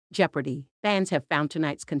Jeopardy! Fans have found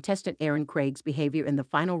tonight's contestant Aaron Craig's behavior in the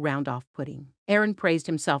final round off-putting. Aaron praised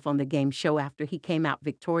himself on the game show after he came out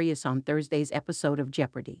victorious on Thursday's episode of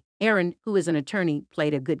Jeopardy! Aaron, who is an attorney,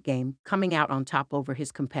 played a good game, coming out on top over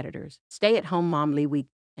his competitors. Stay-at-home mom Leah Wiegand,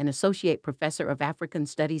 an associate professor of African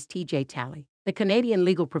Studies TJ Tallie. The Canadian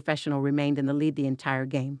legal professional remained in the lead the entire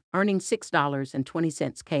game, earning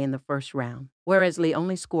 $6.20 in the first round, whereas Lee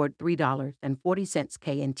only scored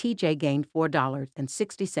 $3.40 and TJ gained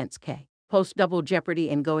 $4.60. Post-Double Jeopardy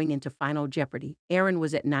and going into Final Jeopardy, Aaron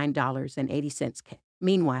was at $9.80.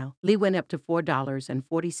 Meanwhile, Lee went up to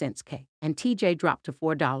 $4.40 and TJ dropped to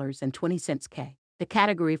 $4.20. The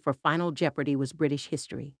category for Final Jeopardy was British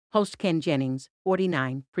history. Host Ken Jennings,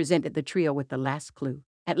 49, presented the trio with the last clue.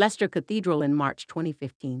 At Leicester Cathedral in March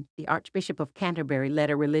 2015, the Archbishop of Canterbury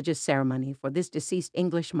led a religious ceremony for this deceased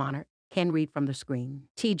English monarch. Ken read from the screen.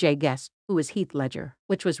 TJ guessed, who is Heath Ledger,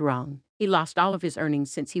 which was wrong. He lost all of his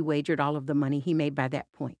earnings since he wagered all of the money he made by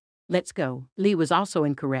that point. Let's go. Lee was also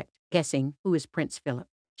incorrect, guessing, who is Prince Philip.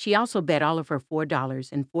 She also bet all of her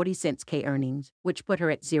 $4.40 earnings, which put her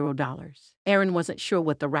at $0. Aaron wasn't sure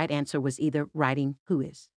what the right answer was either, writing, who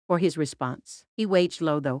is. For his response, he waged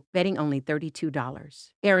low though, betting only $32.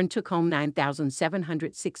 Aaron took home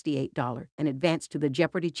 $9,768 and advanced to the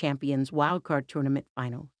Jeopardy! Champions wildcard tournament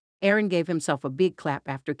final. Aaron gave himself a big clap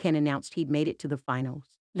after Ken announced he'd made it to the finals.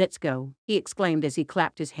 Let's go, he exclaimed as he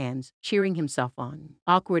clapped his hands, cheering himself on.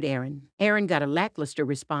 Awkward Aaron. Aaron got a lackluster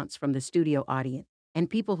response from the studio audience and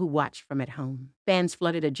people who watched from at home. Fans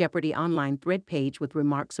flooded a Jeopardy! Online thread page with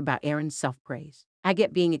remarks about Aaron's self-praise. I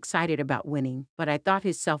get being excited about winning, but I thought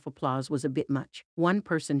his self-applause was a bit much. One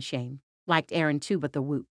person shamed. Liked Aaron too, but the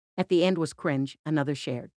whoop at the end was cringe, another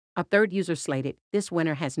shared. A third user slated, this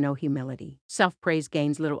winner has no humility. Self-praise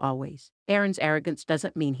gains little always. Aaron's arrogance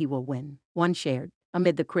doesn't mean he will win. One shared.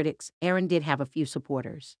 Amid the critics, Aaron did have a few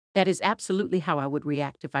supporters. That is absolutely how I would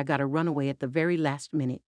react if I got a runaway at the very last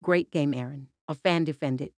minute. Great game, Aaron. A fan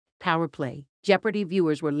defended. Power play. Jeopardy!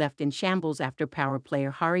 Viewers were left in shambles after power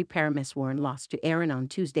player Hari Parameswaran lost to Aaron on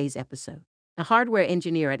Tuesday's episode. A hardware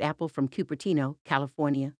engineer at Apple from Cupertino,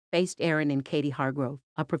 California, faced Aaron and Katie Hargrove,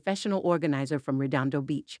 a professional organizer from Redondo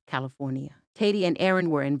Beach, California. Katie and Aaron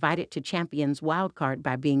were invited to Champions wildcard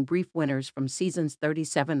by being brief winners from seasons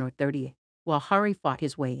 37 or 38, while Hari fought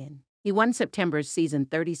his way in. He won September's season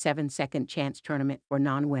 37 Second Chance tournament for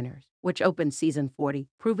non-winners, which opened season 40,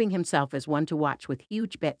 proving himself as one to watch with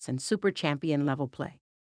huge bets and super champion level play.